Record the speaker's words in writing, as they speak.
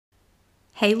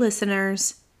Hey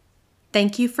listeners,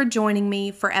 thank you for joining me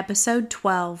for episode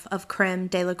 12 of Creme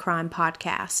de la Crime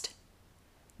podcast.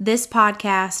 This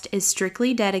podcast is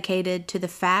strictly dedicated to the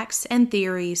facts and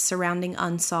theories surrounding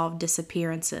unsolved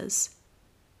disappearances.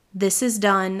 This is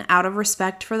done out of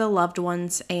respect for the loved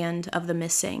ones and of the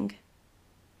missing.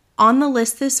 On the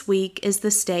list this week is the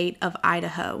state of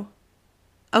Idaho.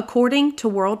 According to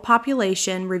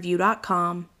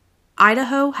worldpopulationreview.com,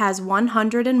 Idaho has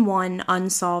 101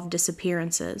 unsolved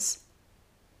disappearances.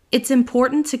 It's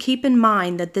important to keep in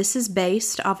mind that this is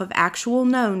based off of actual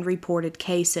known reported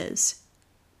cases.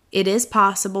 It is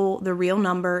possible the real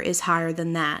number is higher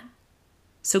than that.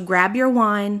 So grab your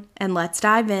wine and let's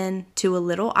dive in to a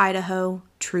little Idaho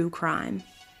true crime.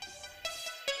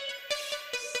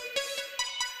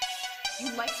 You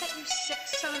like that, you sick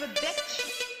son of a bitch?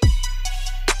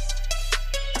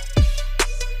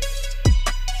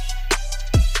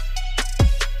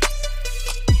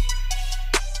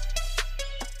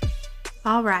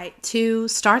 All right, to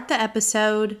start the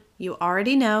episode, you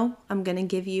already know I'm going to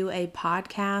give you a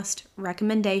podcast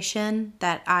recommendation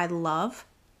that I love.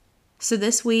 So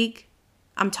this week,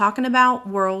 I'm talking about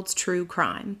World's True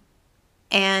Crime.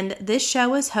 And this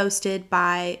show is hosted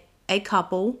by a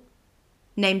couple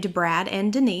named Brad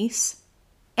and Denise.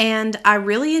 And I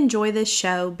really enjoy this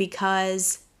show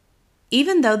because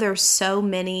even though there's so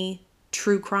many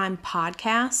true crime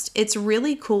podcasts, it's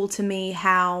really cool to me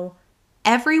how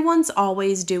everyone's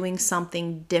always doing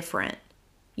something different.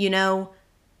 You know,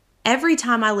 every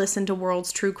time I listen to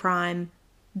World's True Crime,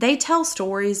 they tell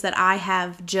stories that I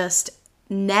have just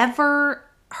never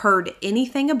heard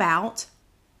anything about.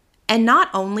 And not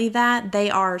only that,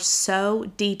 they are so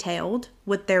detailed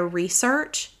with their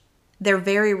research. They're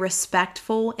very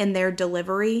respectful in their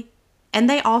delivery. And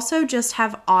they also just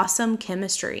have awesome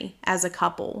chemistry as a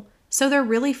couple. So they're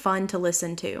really fun to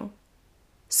listen to.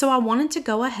 So I wanted to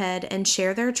go ahead and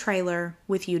share their trailer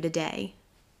with you today.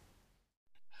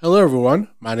 Hello everyone,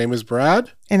 my name is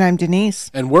Brad. And I'm Denise.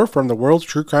 And we're from the World's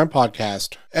True Crime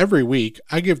Podcast. Every week,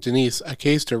 I give Denise a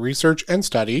case to research and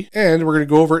study, and we're going to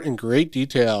go over it in great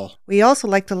detail. We also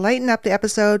like to lighten up the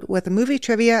episode with a movie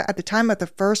trivia at the time of the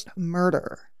first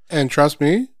murder. And trust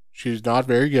me, she's not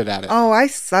very good at it. Oh, I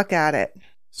suck at it.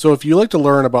 So if you like to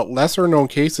learn about lesser known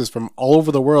cases from all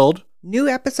over the world, new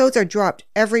episodes are dropped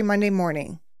every Monday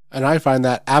morning. And I find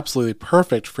that absolutely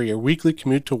perfect for your weekly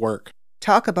commute to work.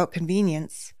 Talk about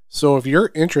convenience. So if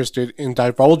you're interested in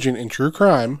divulging in true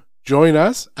crime, join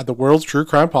us at the World's True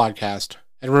Crime Podcast.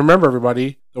 And remember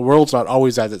everybody, the world's not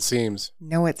always as it seems.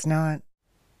 No, it's not.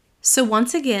 So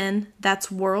once again, that's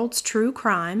World's True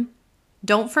Crime.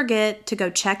 Don't forget to go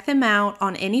check them out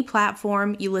on any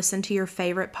platform you listen to your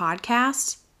favorite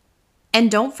podcasts. And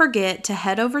don't forget to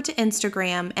head over to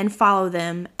Instagram and follow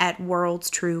them at World's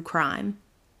True Crime.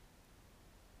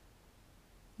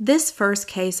 This first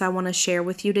case I want to share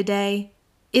with you today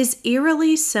is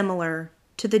eerily similar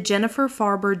to the Jennifer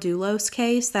Farber-Dulos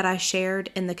case that I shared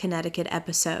in the Connecticut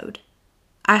episode.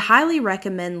 I highly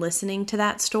recommend listening to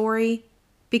that story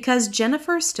because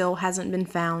Jennifer still hasn't been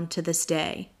found to this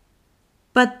day.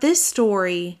 But this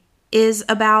story is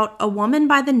about a woman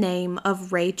by the name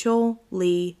of Rachael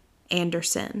Lee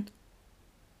Anderson.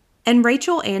 And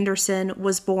Rachael Anderson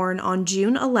was born on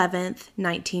June 11th,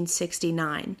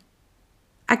 1969.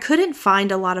 I couldn't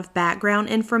find a lot of background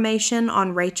information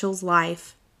on Rachael's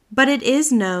life, but it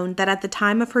is known that at the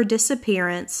time of her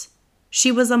disappearance,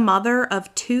 she was a mother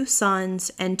of 2 sons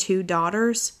and 2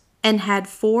 daughters and had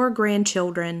 4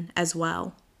 grandchildren as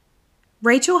well.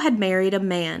 Rachael had married a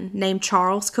man named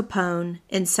Charles Capone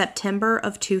in September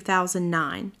of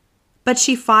 2009, but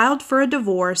she filed for a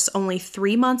divorce only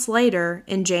 3 months later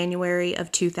in January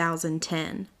of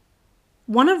 2010.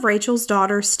 One of Rachael's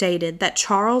daughters stated that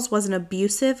Charles was an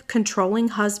abusive, controlling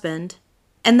husband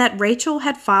and that Rachael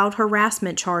had filed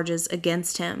harassment charges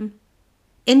against him.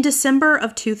 In December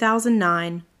of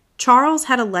 2009, Charles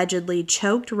had allegedly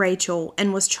choked Rachael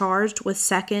and was charged with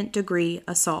second-degree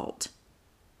assault.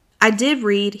 I did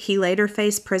read he later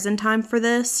faced prison time for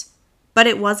this, but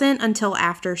it wasn't until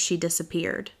after she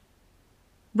disappeared.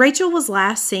 Rachael was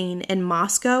last seen in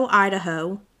Moscow,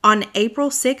 Idaho, on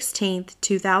April 16,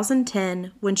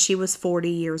 2010, when she was 40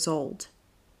 years old.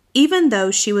 Even though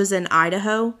she was in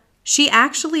Idaho, she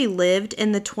actually lived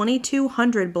in the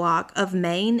 2200 block of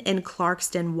Main in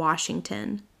Clarkston,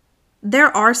 Washington. There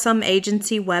are some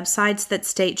agency websites that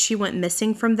state she went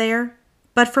missing from there,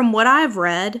 but from what I've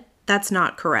read, that's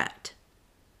not correct.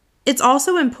 It's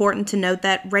also important to note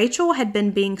that Rachael had been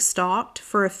being stalked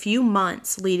for a few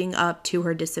months leading up to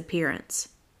her disappearance.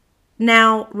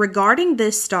 Now, regarding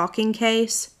this stalking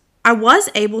case, I was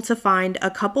able to find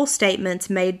a couple statements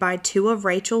made by two of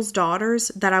Rachael's daughters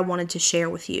that I wanted to share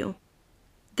with you.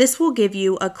 This will give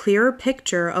you a clearer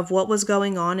picture of what was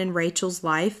going on in Rachael's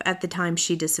life at the time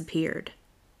she disappeared.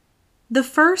 The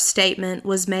first statement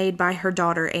was made by her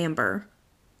daughter Amber.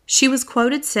 She was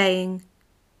quoted saying,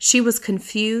 "She was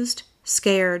confused,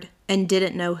 scared, and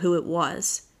didn't know who it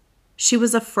was. She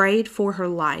was afraid for her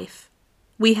life.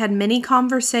 We had many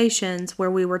conversations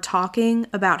where we were talking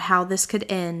about how this could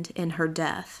end in her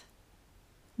death."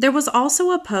 There was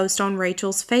also a post on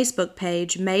Rachael's Facebook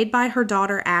page made by her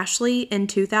daughter Ashley in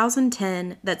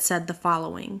 2010 that said the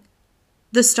following: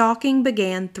 "The stalking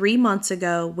began 3 months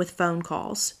ago with phone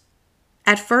calls.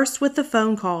 At first with the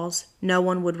phone calls, no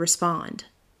one would respond.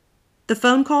 The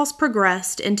phone calls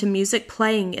progressed into music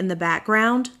playing in the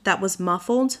background that was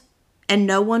muffled, and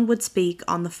no one would speak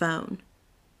on the phone.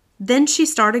 Then she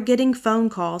started getting phone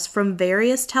calls from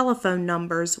various telephone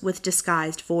numbers with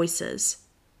disguised voices.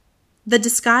 The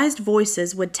disguised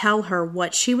voices would tell her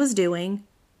what she was doing,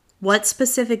 what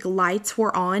specific lights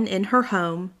were on in her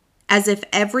home, as if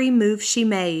every move she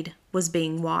made was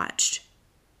being watched.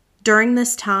 During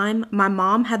this time, my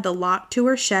mom had the lock to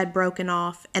her shed broken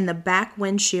off, and the back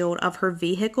windshield of her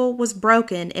vehicle was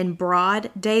broken in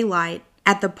broad daylight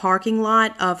at the parking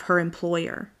lot of her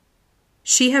employer.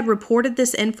 She had reported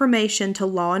this information to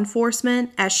law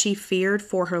enforcement as she feared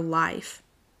for her life.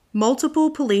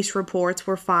 Multiple police reports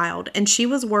were filed, and she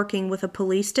was working with a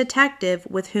police detective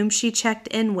with whom she checked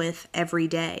in with every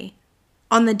day.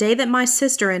 On the day that my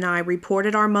sister and I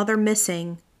reported our mother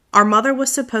missing, our mother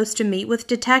was supposed to meet with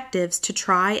detectives to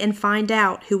try and find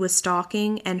out who was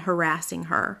stalking and harassing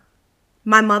her.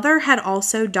 My mother had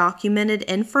also documented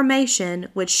information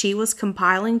which she was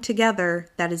compiling together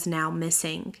that is now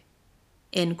missing."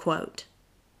 End quote.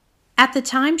 At the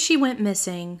time she went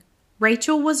missing,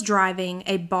 Rachael was driving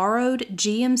a borrowed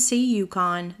GMC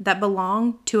Yukon that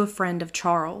belonged to a friend of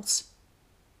Charles.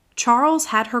 Charles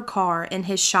had her car in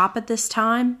his shop at this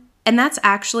time, and that's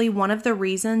actually one of the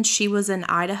reasons she was in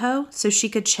Idaho, so she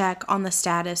could check on the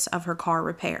status of her car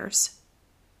repairs.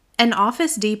 An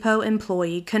Office Depot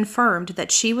employee confirmed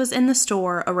that she was in the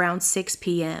store around 6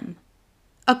 p.m.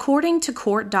 According to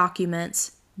court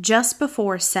documents, just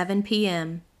before 7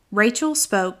 p.m., Rachael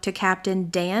spoke to Captain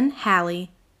Dan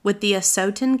Halley with the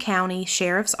Asotin County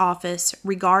Sheriff's Office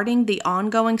regarding the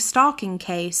ongoing stalking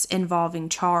case involving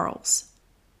Charles.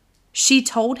 She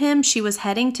told him she was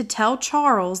heading to tell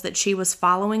Charles that she was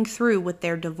following through with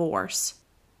their divorce.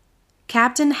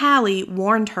 Captain Halley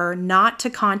warned her not to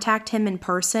contact him in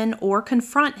person or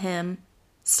confront him,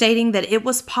 stating that it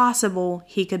was possible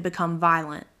he could become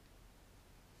violent.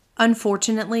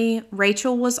 Unfortunately,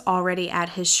 Rachael was already at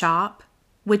his shop,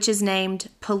 which is named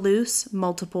Palouse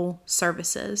Multiple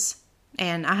Services,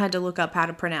 and I had to look up how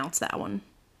to pronounce that one.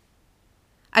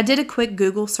 I did a quick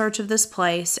Google search of this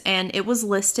place, and it was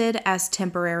listed as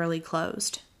temporarily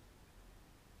closed.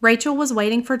 Rachael was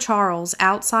waiting for Charles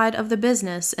outside of the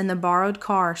business in the borrowed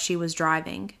car she was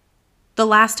driving. The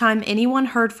last time anyone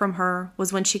heard from her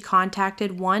was when she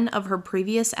contacted one of her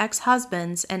previous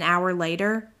ex-husbands an hour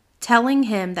later, telling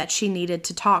him that she needed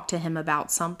to talk to him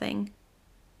about something.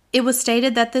 It was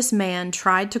stated that this man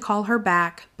tried to call her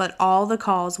back, but all the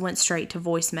calls went straight to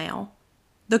voicemail.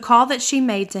 The call that she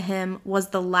made to him was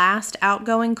the last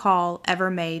outgoing call ever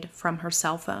made from her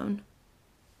cell phone.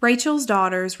 Rachael's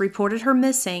daughters reported her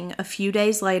missing a few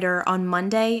days later on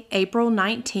Monday, April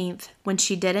 19th, when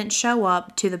she didn't show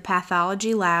up to the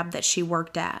pathology lab that she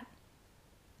worked at.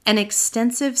 An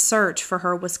extensive search for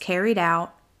her was carried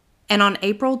out, and on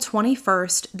April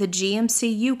 21st, the GMC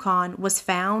Yukon was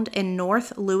found in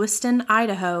North Lewiston,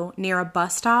 Idaho, near a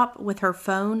bus stop with her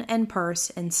phone and purse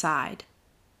inside.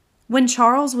 When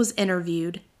Charles was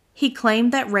interviewed, he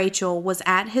claimed that Rachael was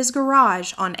at his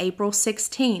garage on April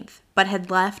 16th, but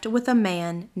had left with a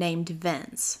man named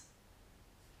Vince.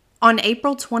 On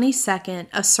April 22nd,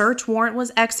 a search warrant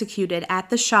was executed at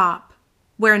the shop,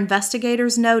 where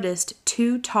investigators noticed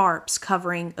 2 tarps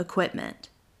covering equipment.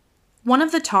 One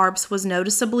of the tarps was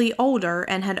noticeably older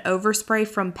and had overspray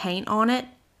from paint on it,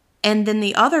 and then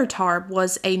the other tarp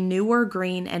was a newer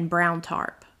green and brown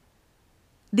tarp.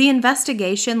 The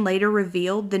investigation later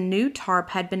revealed the new tarp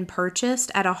had been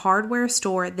purchased at a hardware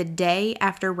store the day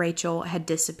after Rachael had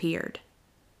disappeared.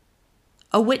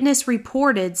 A witness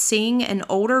reported seeing an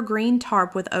older green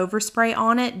tarp with overspray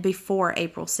on it before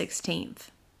April 16th.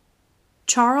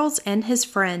 Charles and his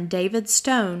friend David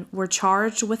Stone were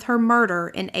charged with her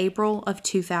murder in April of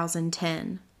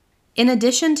 2010. In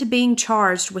addition to being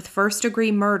charged with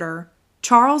first-degree murder,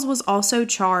 Charles was also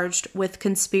charged with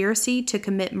conspiracy to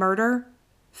commit murder,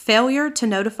 failure to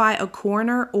notify a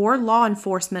coroner or law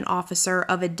enforcement officer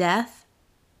of a death,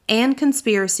 and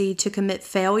conspiracy to commit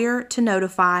failure to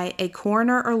notify a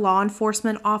coroner or law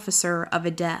enforcement officer of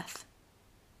a death.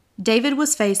 David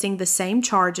was facing the same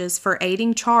charges for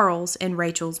aiding Charles in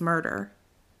Rachel's murder.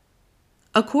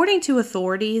 According to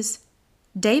authorities,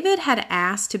 David had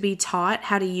asked to be taught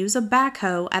how to use a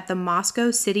backhoe at the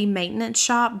Moscow City maintenance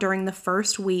shop during the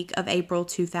first week of April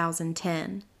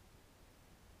 2010.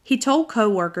 He told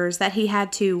coworkers that he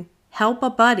had to help a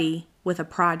buddy with a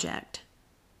project.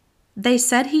 They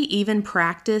said he even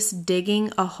practiced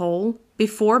digging a hole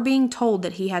before being told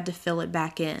that he had to fill it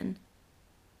back in.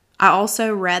 I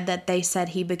also read that they said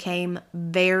he became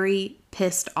very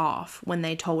pissed off when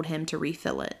they told him to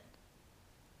refill it.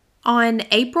 On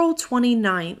April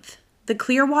 29th, the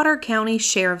Clearwater County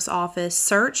Sheriff's Office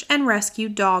search and rescue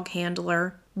dog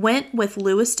handler went with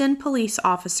Lewiston police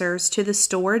officers to the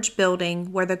storage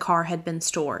building where the car had been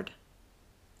stored.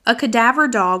 A cadaver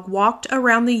dog walked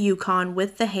around the Yukon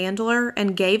with the handler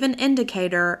and gave an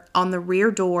indicator on the rear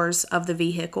doors of the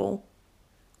vehicle.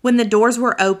 When the doors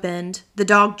were opened, the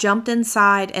dog jumped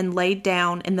inside and laid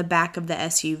down in the back of the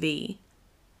SUV.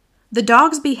 The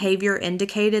dog's behavior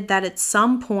indicated that at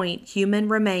some point human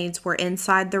remains were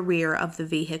inside the rear of the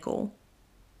vehicle.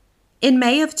 In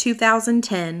May of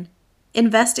 2010,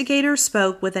 investigators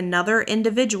spoke with another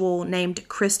individual named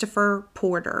Christopher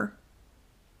Porter.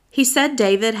 He said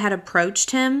David had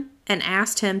approached him and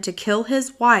asked him to kill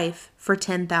his wife for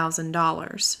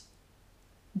 $10,000.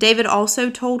 David also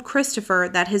told Christopher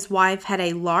that his wife had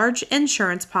a large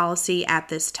insurance policy at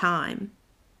this time.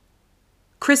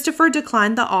 Christopher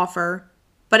declined the offer,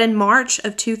 but in March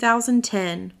of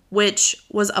 2010, which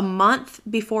was a month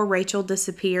before Rachael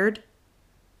disappeared,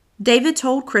 David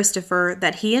told Christopher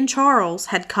that he and Charles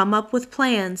had come up with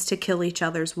plans to kill each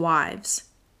other's wives.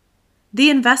 The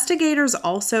investigators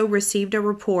also received a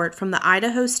report from the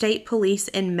Idaho State Police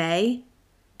in May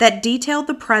that detailed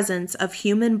the presence of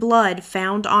human blood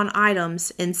found on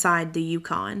items inside the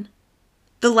Yukon.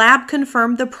 The lab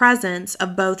confirmed the presence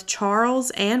of both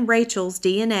Charles and Rachel's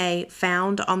DNA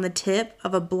found on the tip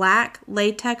of a black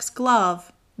latex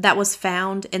glove that was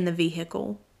found in the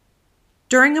vehicle.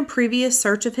 During a previous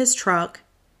search of his truck,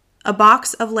 a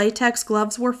box of latex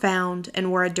gloves were found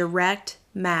and were a direct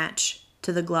match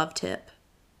to the glove tip.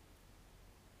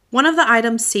 One of the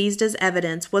items seized as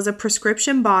evidence was a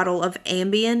prescription bottle of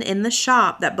Ambien in the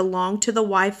shop that belonged to the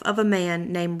wife of a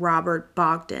man named Robert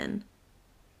Bogdan.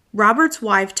 Robert's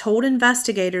wife told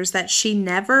investigators that she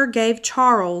never gave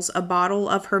Charles a bottle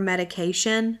of her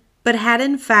medication, but had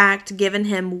in fact given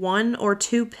him 1 or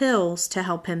 2 pills to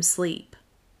help him sleep.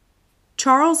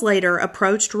 Charles later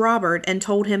approached Robert and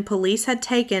told him police had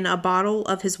taken a bottle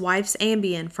of his wife's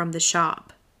Ambien from the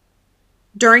shop.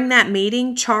 During that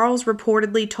meeting, Charles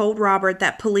reportedly told Robert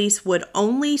that police would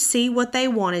only see what they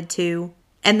wanted to,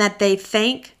 and that they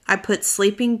think I put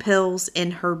sleeping pills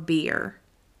in her beer.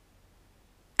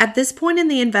 At this point in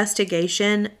the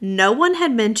investigation, no one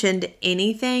had mentioned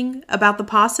anything about the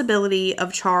possibility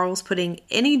of Charles putting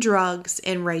any drugs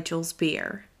in Rachel's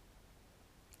beer.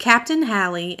 Captain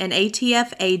Halley and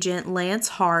ATF agent Lance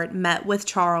Hart met with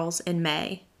Charles in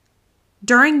May.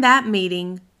 During that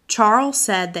meeting, Charles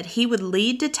said that he would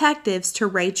lead detectives to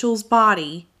Rachel's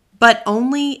body, but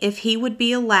only if he would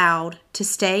be allowed to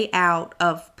stay out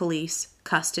of police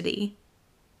custody.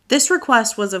 This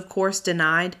request was of course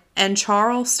denied, and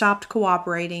Charles stopped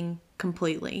cooperating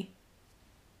completely.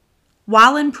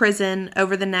 While in prison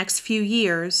over the next few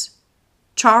years,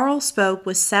 Charles spoke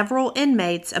with several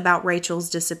inmates about Rachel's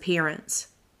disappearance.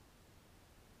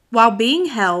 While being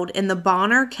held in the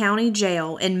Bonner County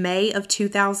Jail in May of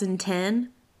 2010,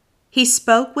 he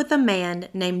spoke with a man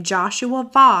named Joshua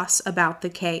Voss about the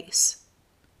case.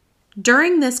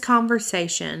 During this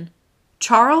conversation,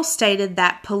 Charles stated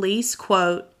that police,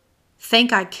 quote,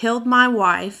 "think I killed my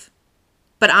wife,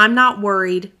 but I'm not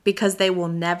worried because they will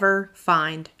never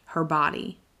find her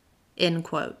body," end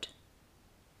quote.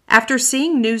 After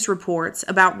seeing news reports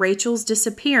about Rachel's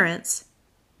disappearance,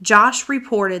 Josh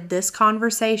reported this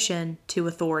conversation to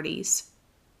authorities.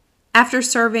 After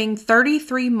serving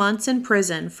 33 months in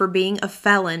prison for being a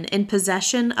felon in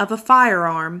possession of a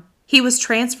firearm, he was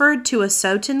transferred to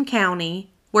Asotin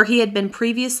County, where he had been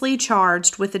previously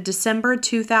charged with a December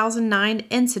 2009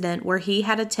 incident where he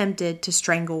had attempted to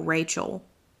strangle Rachael.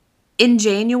 In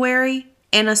January,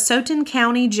 an Asotin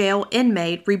County jail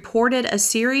inmate reported a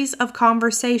series of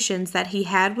conversations that he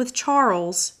had with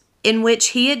Charles in which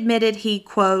he admitted he,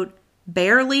 quote,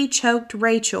 barely choked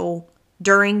Rachael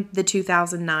during the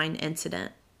 2009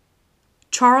 incident.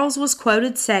 Charles was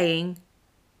quoted saying,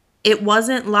 "It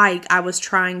wasn't like I was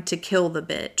trying to kill the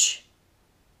bitch,"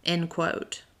 end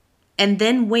quote, and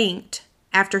then winked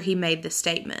after he made the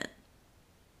statement.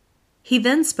 He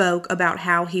then spoke about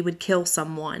how he would kill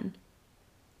someone.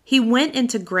 He went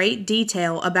into great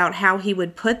detail about how he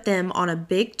would put them on a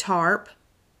big tarp,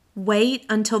 wait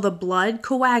until the blood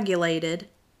coagulated,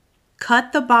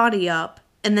 cut the body up,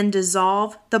 and then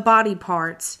dissolve the body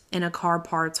parts in a car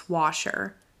parts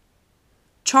washer.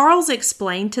 Charles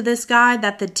explained to this guy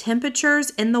that the temperatures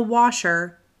in the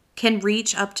washer can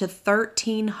reach up to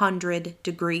 1,300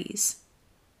 degrees.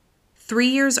 3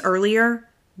 years earlier,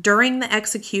 during the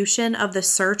execution of the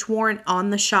search warrant on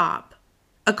the shop,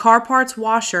 a car parts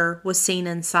washer was seen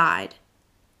inside.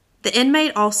 The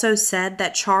inmate also said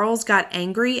that Charles got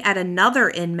angry at another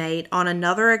inmate on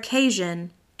another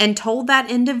occasion and told that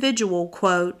individual,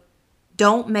 quote,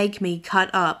 "Don't make me cut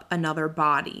up another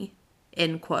body,"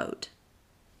 end quote.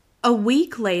 A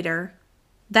week later,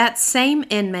 that same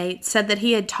inmate said that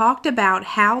he had talked about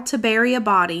how to bury a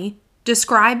body,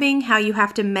 describing how you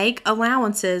have to make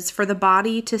allowances for the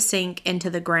body to sink into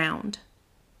the ground.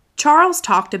 Charles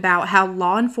talked about how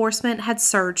law enforcement had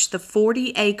searched the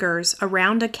 40 acres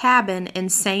around a cabin in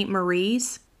St.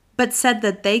 Marie's, but said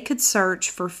that they could search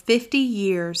for 50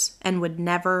 years and would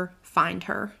never find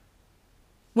her.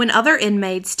 When other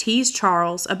inmates teased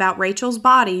Charles about Rachael's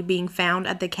body being found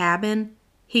at the cabin,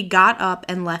 he got up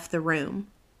and left the room.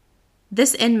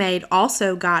 This inmate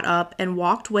also got up and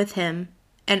walked with him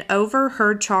and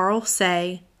overheard Charles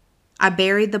say, "I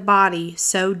buried the body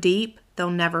so deep they'll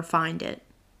never find it."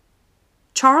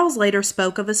 Charles later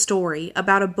spoke of a story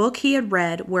about a book he had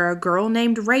read where a girl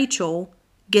named Rachael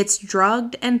gets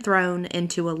drugged and thrown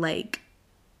into a lake.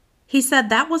 He said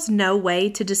that was no way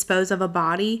to dispose of a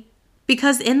body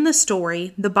because in the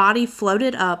story, the body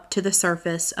floated up to the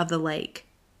surface of the lake.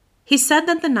 He said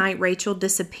that the night Rachael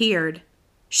disappeared,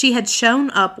 she had shown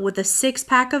up with a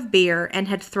 6-pack of beer and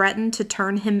had threatened to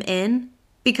turn him in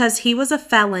because he was a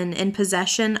felon in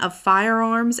possession of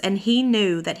firearms and he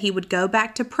knew that he would go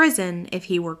back to prison if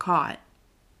he were caught.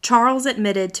 Charles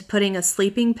admitted to putting a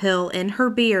sleeping pill in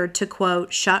her beer to,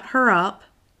 quote, "shut her up,"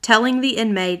 telling the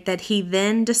inmate that he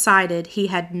then decided he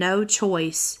had no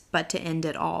choice but to end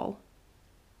it all.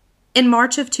 In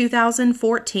March of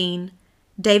 2014,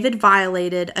 David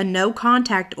violated a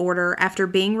no-contact order after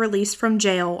being released from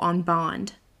jail on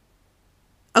bond.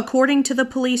 According to the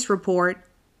police report,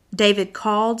 David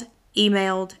called,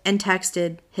 emailed, and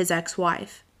texted his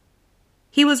ex-wife.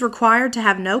 He was required to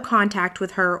have no contact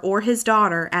with her or his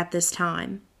daughter at this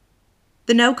time.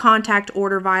 The no-contact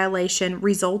order violation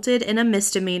resulted in a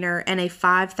misdemeanor and a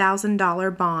 $5,000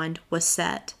 bond was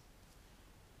set.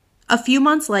 A few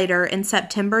months later, in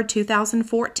September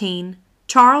 2014,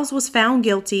 Charles was found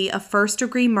guilty of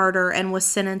first-degree murder and was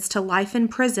sentenced to life in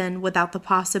prison without the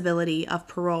possibility of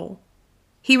parole.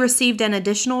 He received an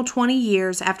additional 20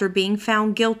 years after being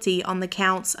found guilty on the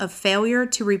counts of failure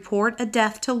to report a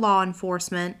death to law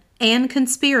enforcement and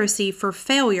conspiracy for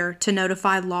failure to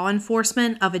notify law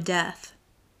enforcement of a death.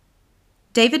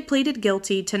 David pleaded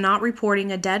guilty to not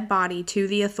reporting a dead body to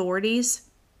the authorities,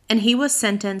 and he was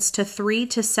sentenced to 3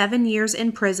 to 7 years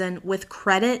in prison with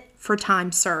credit for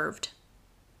time served.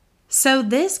 So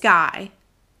this guy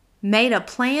made a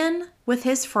plan with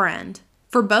his friend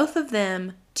for both of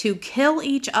them to kill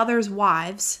each other's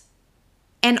wives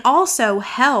and also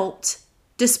helped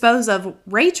dispose of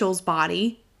Rachael's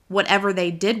body, whatever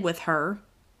they did with her,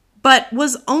 but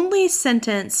was only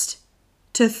sentenced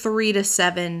to 3 to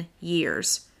 7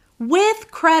 years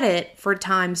with credit for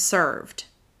time served.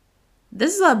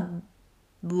 This is a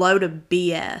load of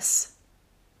BS.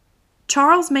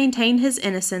 Charles maintained his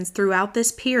innocence throughout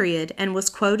this period and was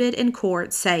quoted in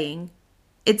court saying,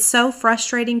 "It's so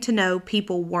frustrating to know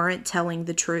people weren't telling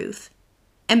the truth.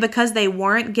 And because they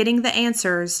weren't getting the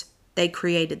answers, they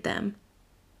created them."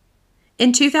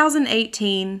 In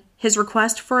 2018, his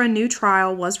request for a new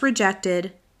trial was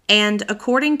rejected, and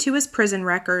according to his prison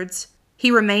records,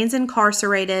 he remains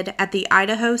incarcerated at the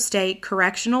Idaho State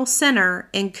Correctional Center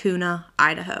in Kuna,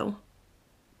 Idaho.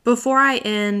 Before I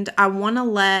end, I want to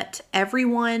let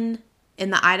everyone in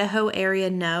the Idaho area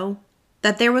know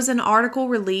that there was an article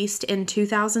released in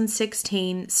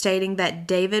 2016 stating that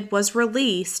David was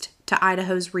released to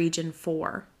Idaho's Region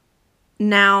 4.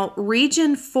 Now,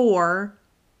 Region 4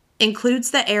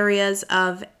 includes the areas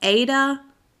of Ada,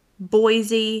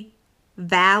 Boise,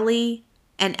 Valley,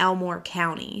 and Elmore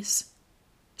counties.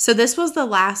 So this was the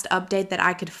last update that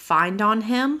I could find on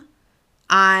him.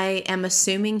 I am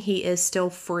assuming he is still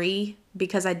free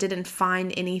because I didn't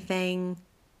find anything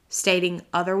stating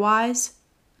otherwise.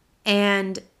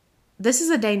 And this is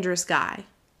a dangerous guy.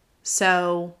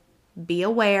 So be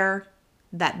aware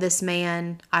that this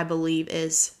man, I believe,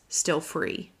 is still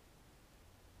free.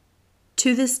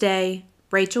 To this day,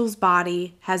 Rachael's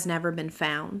body has never been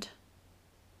found.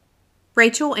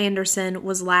 Rachael Anderson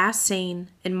was last seen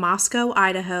in Moscow,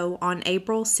 Idaho on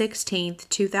April 16,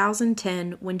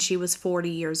 2010, when she was 40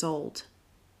 years old.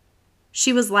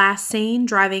 She was last seen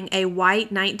driving a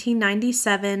white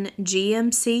 1997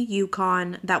 GMC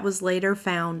Yukon that was later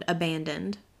found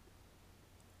abandoned.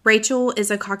 Rachael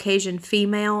is a Caucasian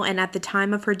female, and at the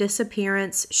time of her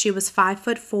disappearance, she was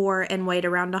 5'4" and weighed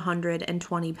around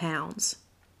 120 pounds.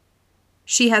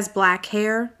 She has black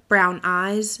hair, brown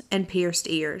eyes, and pierced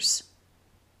ears.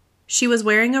 She was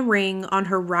wearing a ring on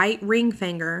her right ring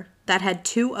finger that had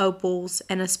 2 opals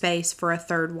and a space for a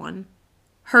third one.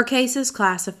 Her case is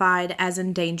classified as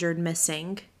endangered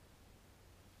missing.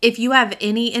 If you have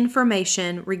any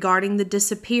information regarding the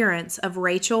disappearance of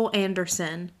Rachael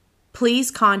Anderson,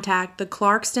 please contact the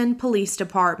Clarkston Police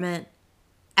Department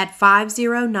at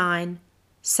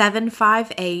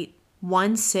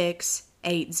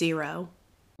 509-758-1680.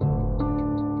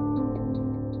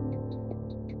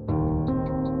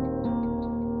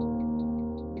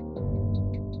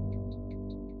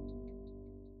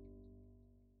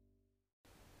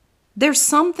 There's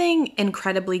something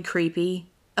incredibly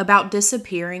creepy about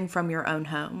disappearing from your own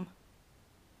home.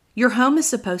 Your home is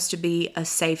supposed to be a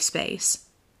safe space,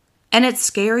 and it's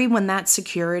scary when that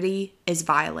security is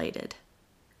violated.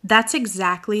 That's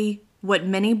exactly what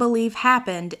many believe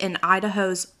happened in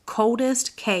Idaho's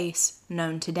coldest case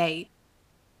known to date.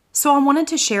 So I wanted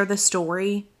to share the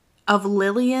story of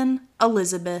Lillian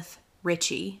Elizabeth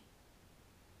Richey.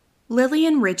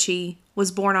 Lillian Richey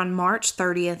was born on March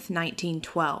 30th,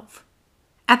 1912.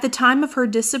 At the time of her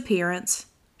disappearance,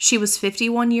 she was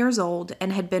 51 years old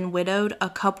and had been widowed a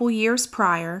couple years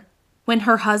prior when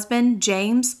her husband,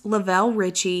 James Lavelle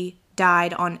Richey,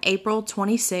 died on April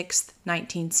 26,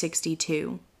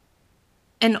 1962.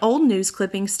 An old news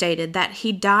clipping stated that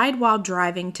he died while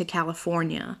driving to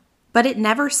California, but it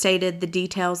never stated the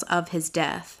details of his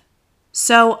death.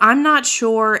 So I'm not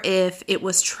sure if it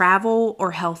was travel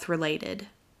or health related.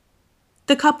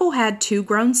 The couple had 2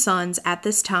 grown sons at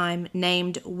this time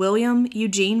named William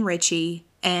Eugene Richey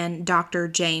and Dr.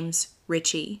 James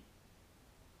Richey.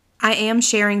 I am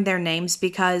sharing their names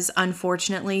because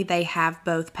unfortunately they have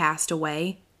both passed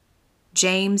away.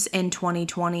 James in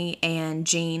 2020 and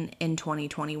Jean in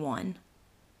 2021.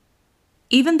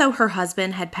 Even though her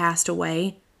husband had passed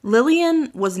away,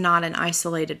 Lillian was not an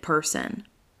isolated person.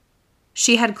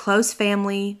 She had close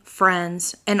family,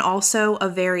 friends, and also a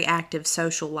very active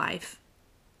social life.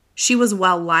 She was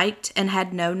well liked and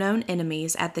had no known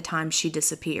enemies at the time she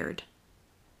disappeared.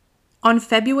 On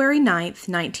February 9th,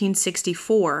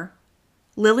 1964,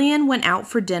 Lillian went out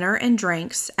for dinner and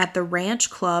drinks at the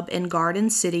Ranch Club in Garden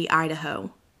City,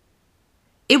 Idaho.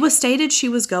 It was stated she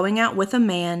was going out with a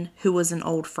man who was an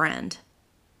old friend.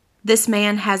 This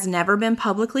man has never been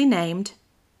publicly named,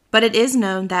 but it is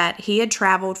known that he had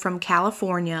traveled from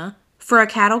California for a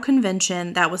cattle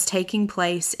convention that was taking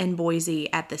place in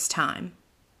Boise at this time.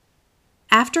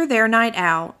 After their night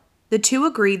out, the two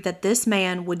agreed that this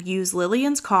man would use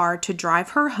Lillian's car to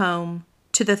drive her home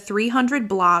to the 300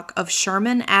 block of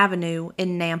Sherman Avenue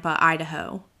in Nampa,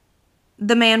 Idaho.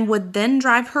 The man would then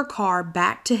drive her car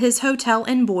back to his hotel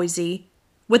in Boise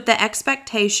with the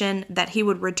expectation that he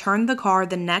would return the car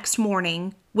the next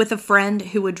morning with a friend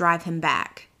who would drive him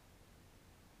back.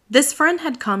 This friend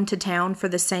had come to town for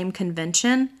the same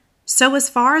convention, so as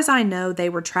far as I know, they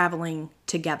were traveling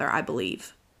together, I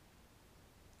believe.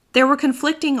 There were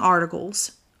conflicting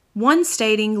articles, one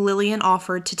stating Lillian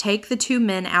offered to take the 2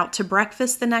 men out to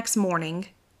breakfast the next morning,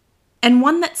 and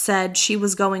one that said she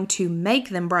was going to make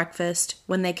them breakfast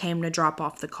when they came to drop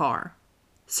off the car.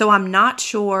 So I'm not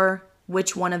sure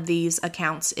which one of these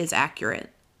accounts is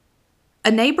accurate.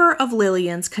 A neighbor of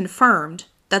Lillian's confirmed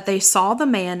that they saw the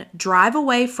man drive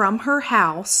away from her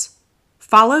house,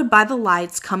 followed by the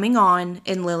lights coming on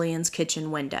in Lillian's kitchen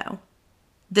window.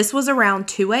 This was around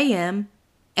 2 a.m.,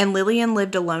 and Lillian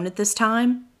lived alone at this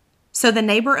time, so the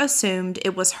neighbor assumed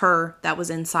it was her that was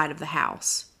inside of the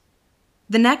house.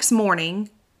 The next morning,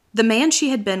 the man she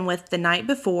had been with the night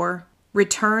before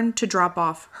returned to drop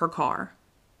off her car.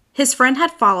 His friend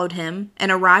had followed him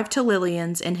and arrived to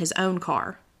Lillian's in his own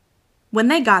car. When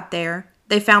they got there,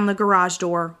 they found the garage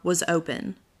door was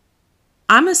open.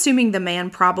 I'm assuming the man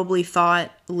probably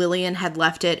thought Lillian had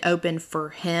left it open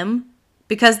for him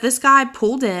because this guy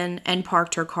pulled in and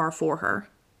parked her car for her.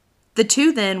 The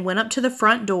 2 then went up to the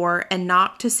front door and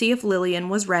knocked to see if Lillian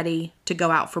was ready to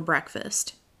go out for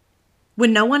breakfast.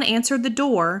 When no one answered the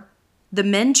door, the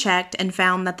men checked and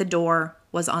found that the door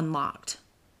was unlocked.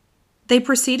 They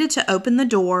proceeded to open the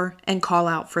door and call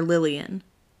out for Lillian.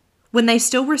 When they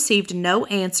still received no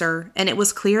answer and it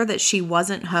was clear that she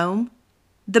wasn't home,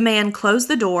 the man closed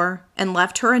the door and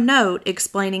left her a note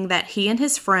explaining that he and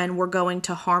his friend were going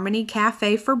to Harmony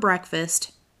Cafe for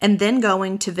breakfast and then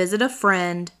going to visit a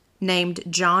friend named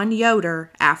John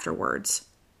Yoder afterwards.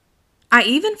 I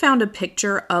even found a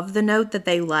picture of the note that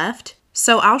they left,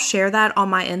 so I'll share that on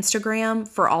my Instagram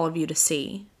for all of you to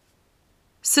see.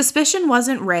 Suspicion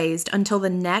wasn't raised until the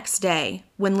next day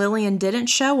when Lillian didn't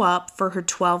show up for her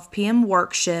 12 p.m.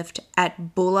 work shift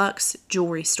at Bullock's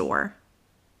jewelry store.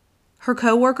 Her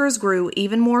coworkers grew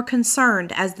even more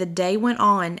concerned as the day went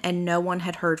on and no one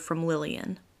had heard from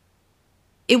Lillian.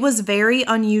 It was very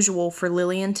unusual for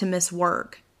Lillian to miss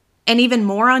work, and even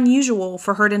more unusual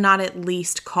for her to not at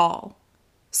least call.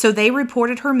 So they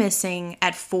reported her missing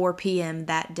at 4 p.m.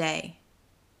 that day.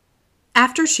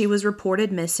 After she was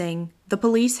reported missing, the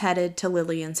police headed to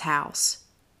Lillian's house.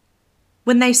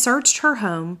 When they searched her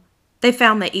home, they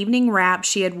found the evening wrap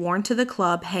she had worn to the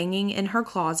club hanging in her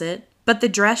closet, but the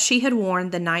dress she had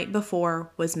worn the night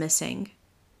before was missing.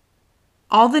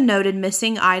 All the noted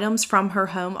missing items from her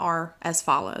home are as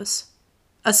follows: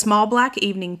 a small black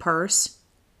evening purse,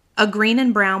 a green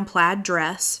and brown plaid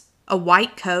dress, a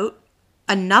white coat,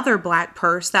 another black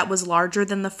purse that was larger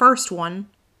than the first one,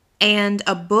 and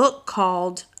a book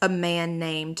called A Man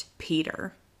Named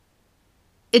Peter.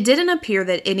 It didn't appear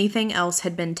that anything else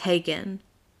had been taken,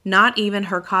 not even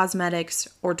her cosmetics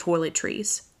or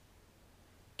toiletries.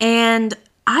 And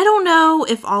I don't know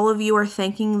if all of you are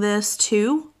thinking this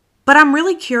too, but I'm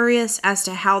really curious as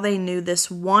to how they knew this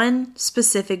one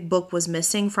specific book was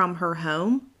missing from her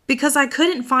home, because I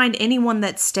couldn't find anyone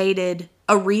that stated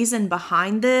a reason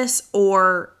behind this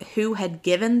or who had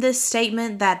given this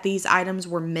statement that these items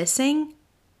were missing,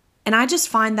 and I just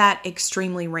find that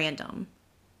extremely random.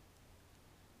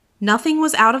 Nothing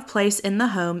was out of place in the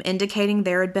home, indicating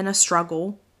there had been a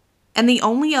struggle, and the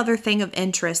only other thing of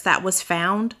interest that was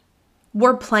found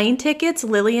were plane tickets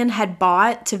Lillian had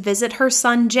bought to visit her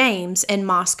son James in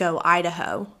Moscow,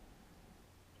 Idaho.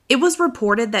 It was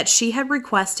reported that she had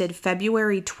requested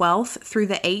February 12th through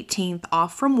the 18th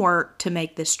off from work to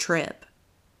make this trip.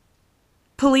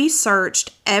 Police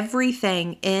searched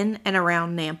everything in and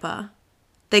around Nampa.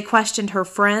 They questioned her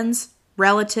friends,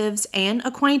 relatives, and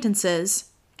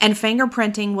acquaintances, and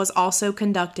fingerprinting was also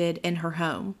conducted in her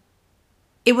home.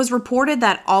 It was reported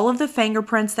that all of the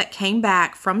fingerprints that came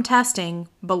back from testing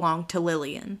belonged to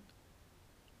Lillian.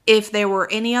 If there were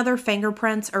any other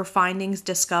fingerprints or findings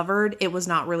discovered, it was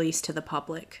not released to the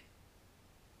public.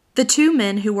 The two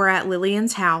men who were at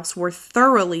Lillian's house were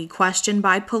thoroughly questioned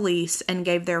by police and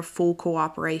gave their full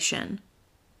cooperation.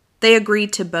 They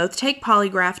agreed to both take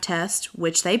polygraph tests,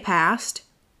 which they passed,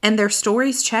 and their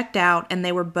stories checked out and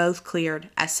they were both cleared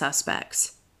as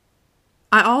suspects.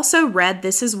 I also read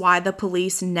this is why the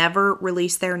police never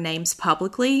released their names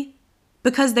publicly,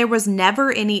 because there was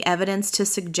never any evidence to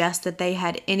suggest that they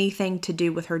had anything to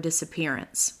do with her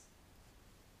disappearance.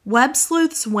 Web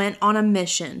sleuths went on a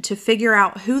mission to figure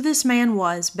out who this man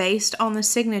was based on the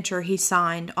signature he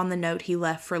signed on the note he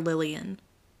left for Lillian.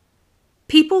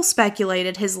 People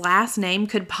speculated his last name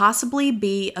could possibly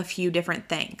be a few different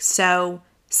things, so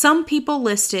some people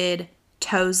listed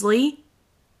Toesley,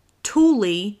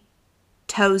 Tooley,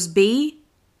 Toesby,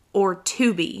 or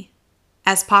Tooby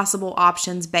as possible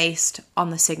options based on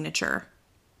the signature.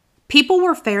 People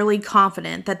were fairly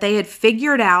confident that they had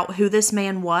figured out who this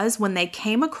man was when they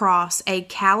came across a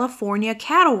California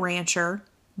cattle rancher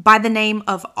by the name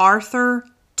of Arthur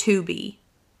Tooby.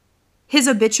 His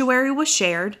obituary was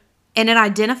shared, and it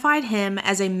identified him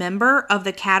as a member of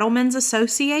the Cattlemen's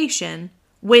Association,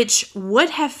 which would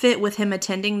have fit with him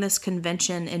attending this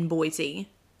convention in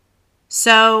Boise.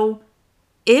 So,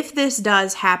 if this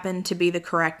does happen to be the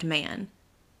correct man,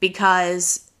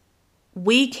 because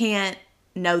we can't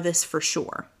know this for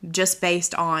sure, just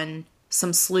based on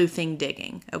some sleuthing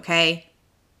digging, okay?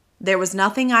 There was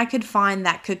nothing I could find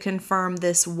that could confirm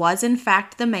this was in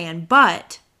fact the man,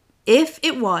 but if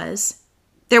it was,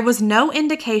 there was no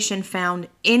indication found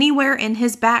anywhere in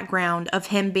his background of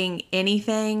him being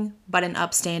anything but an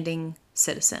upstanding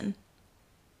citizen.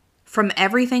 From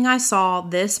everything I saw,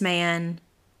 this man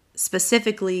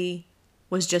specifically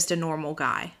was just a normal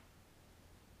guy.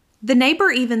 The neighbor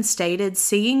even stated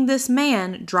seeing this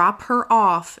man drop her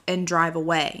off and drive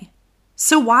away.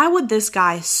 So why would this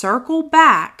guy circle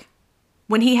back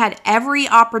when he had every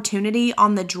opportunity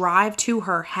on the drive to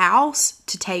her house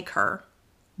to take her?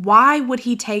 Why would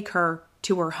he take her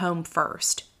to her home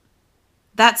first?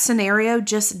 That scenario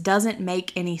just doesn't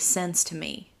make any sense to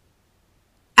me.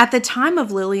 At the time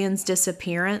of Lillian's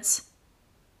disappearance,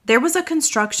 there was a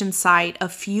construction site a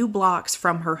few blocks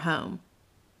from her home.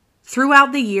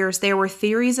 Throughout the years, there were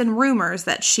theories and rumors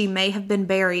that she may have been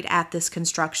buried at this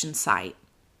construction site.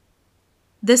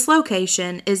 This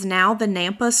location is now the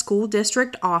Nampa School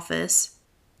District office,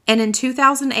 and in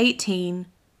 2018,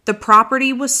 the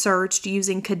property was searched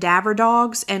using cadaver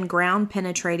dogs and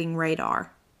ground-penetrating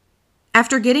radar.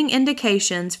 After getting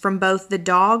indications from both the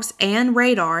dogs and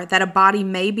radar that a body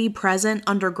may be present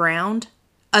underground,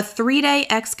 a 3-day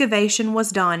excavation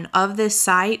was done of this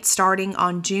site starting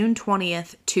on June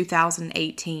 20th,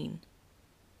 2018.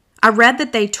 I read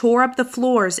that they tore up the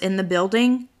floors in the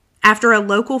building after a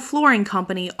local flooring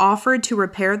company offered to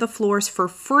repair the floors for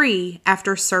free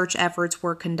after search efforts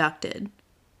were conducted.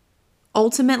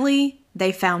 Ultimately,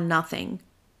 they found nothing.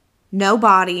 No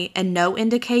body and no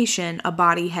indication a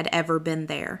body had ever been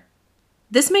there.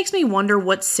 This makes me wonder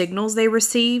what signals they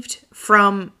received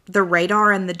from the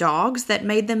radar and the dogs that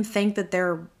made them think that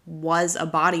there was a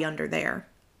body under there.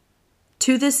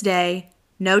 To this day,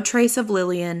 no trace of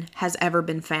Lillian has ever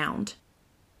been found.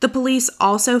 The police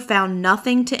also found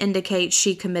nothing to indicate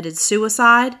she committed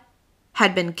suicide,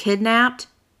 had been kidnapped,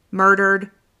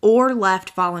 murdered, or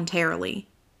left voluntarily.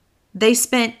 They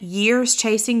spent years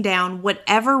chasing down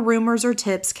whatever rumors or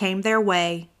tips came their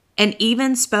way, and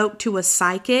even spoke to a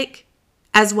psychic,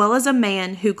 as well as a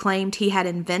man who claimed he had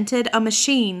invented a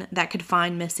machine that could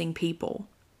find missing people.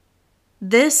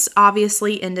 This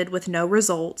obviously ended with no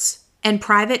results, and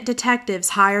private detectives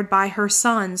hired by her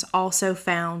sons also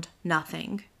found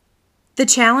nothing. The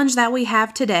challenge that we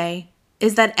have today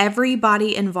is that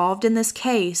everybody involved in this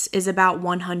case is about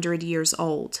 100 years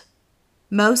old.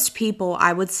 Most people,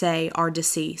 I would say, are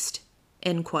deceased."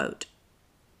 End quote.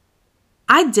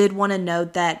 I did want to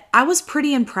note that I was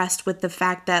pretty impressed with the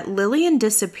fact that Lillian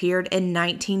disappeared in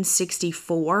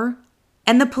 1964,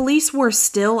 and the police were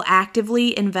still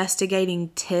actively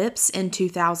investigating tips in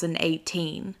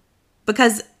 2018.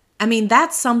 Because,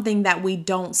 that's something that we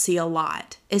don't see a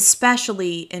lot,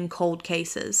 especially in cold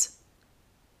cases.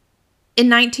 In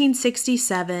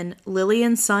 1967,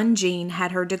 Lillian's son Gene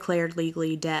had her declared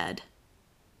legally dead.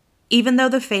 Even though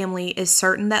the family is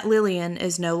certain that Lillian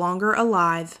is no longer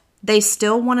alive, they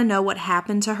still want to know what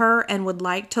happened to her and would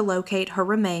like to locate her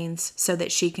remains so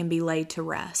that she can be laid to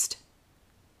rest.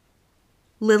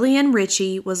 Lillian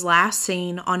Richey was last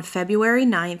seen on February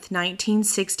 9th,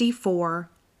 1964,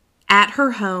 at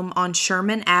her home on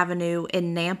Sherman Avenue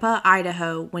in Nampa,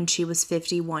 Idaho, when she was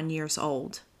 51 years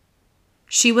old.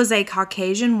 She was a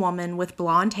Caucasian woman with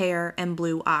blonde hair and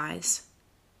blue eyes.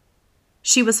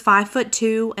 She was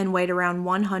 5'2" and weighed around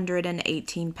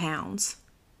 118 pounds.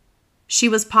 She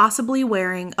was possibly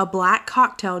wearing a black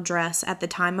cocktail dress at the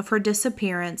time of her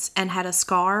disappearance and had a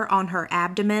scar on her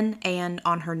abdomen and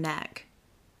on her neck.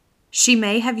 She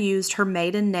may have used her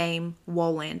maiden name,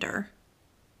 Wolander.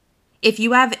 If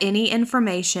you have any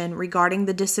information regarding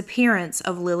the disappearance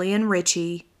of Lillian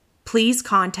Richey, please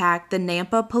contact the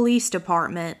Nampa Police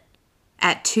Department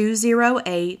at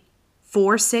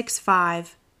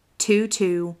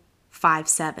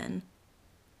 208-465-2257.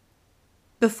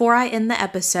 Before I end the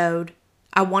episode,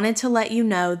 I wanted to let you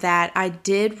know that I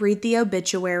did read the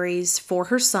obituaries for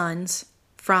her sons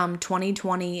from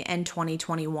 2020 and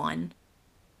 2021.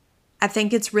 I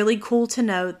think it's really cool to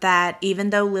note that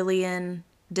even though Lillian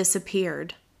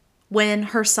disappeared, when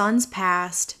her sons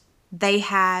passed, they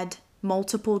had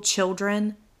multiple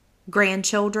children,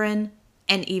 grandchildren,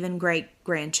 and even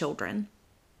great-grandchildren.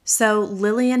 So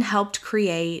Lillian helped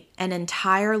create an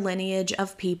entire lineage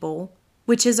of people,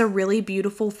 which is a really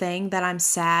beautiful thing that I'm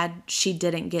sad she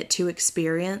didn't get to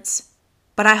experience.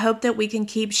 But I hope that we can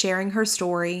keep sharing her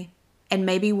story, and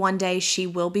maybe one day she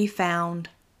will be found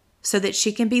so that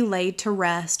she can be laid to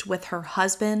rest with her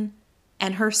husband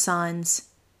and her sons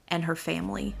and her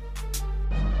family.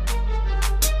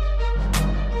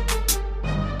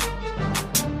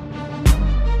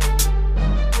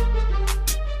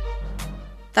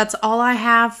 That's all I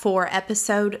have for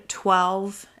episode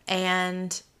 12,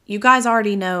 and you guys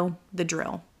already know the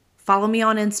drill. Follow me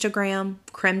on Instagram,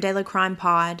 Creme de la Crime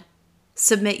Pod.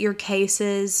 Submit your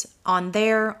cases on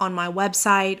there, on my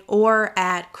website, or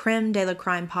at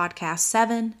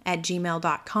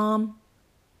cremdelacrimepodcast7@gmail.com.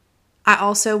 I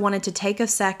also wanted to take a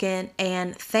second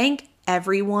and thank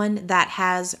everyone that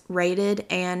has rated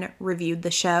and reviewed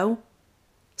the show.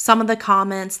 Some of the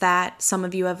comments that some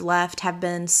of you have left have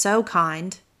been so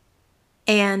kind,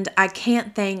 and I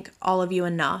can't thank all of you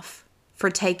enough for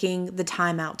taking the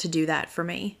time out to do that for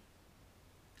me.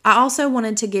 I also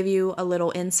wanted to give you a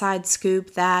little inside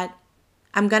scoop that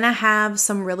I'm going to have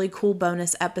some really cool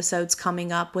bonus episodes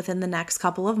coming up within the next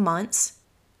couple of months.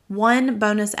 one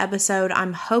bonus episode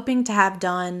I'm hoping to have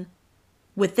done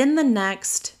within the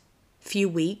next few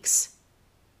weeks.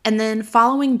 And then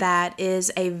following that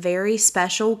is a very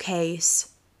special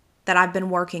case that I've been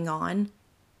working on.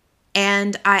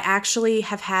 And I actually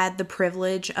have had the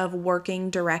privilege of working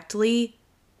directly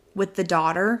with the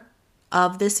daughter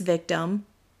of this victim.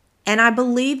 And I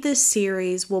believe this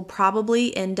series will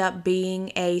probably end up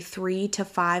being a 3 to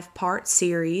 5 part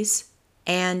series.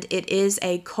 And it is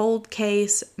a cold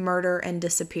case murder and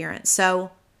disappearance.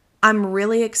 So I'm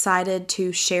really excited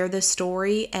to share this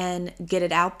story and get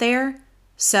it out there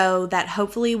so that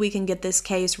hopefully we can get this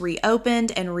case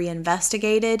reopened and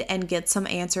reinvestigated and get some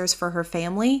answers for her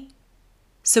family.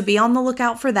 So be on the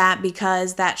lookout for that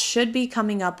because that should be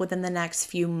coming up within the next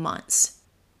few months.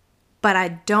 But I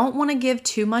don't want to give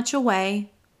too much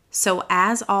away. So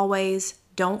as always,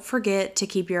 don't forget to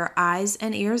keep your eyes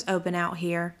and ears open out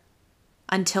here.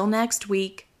 Until next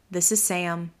week, this is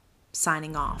Sam,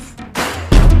 signing off.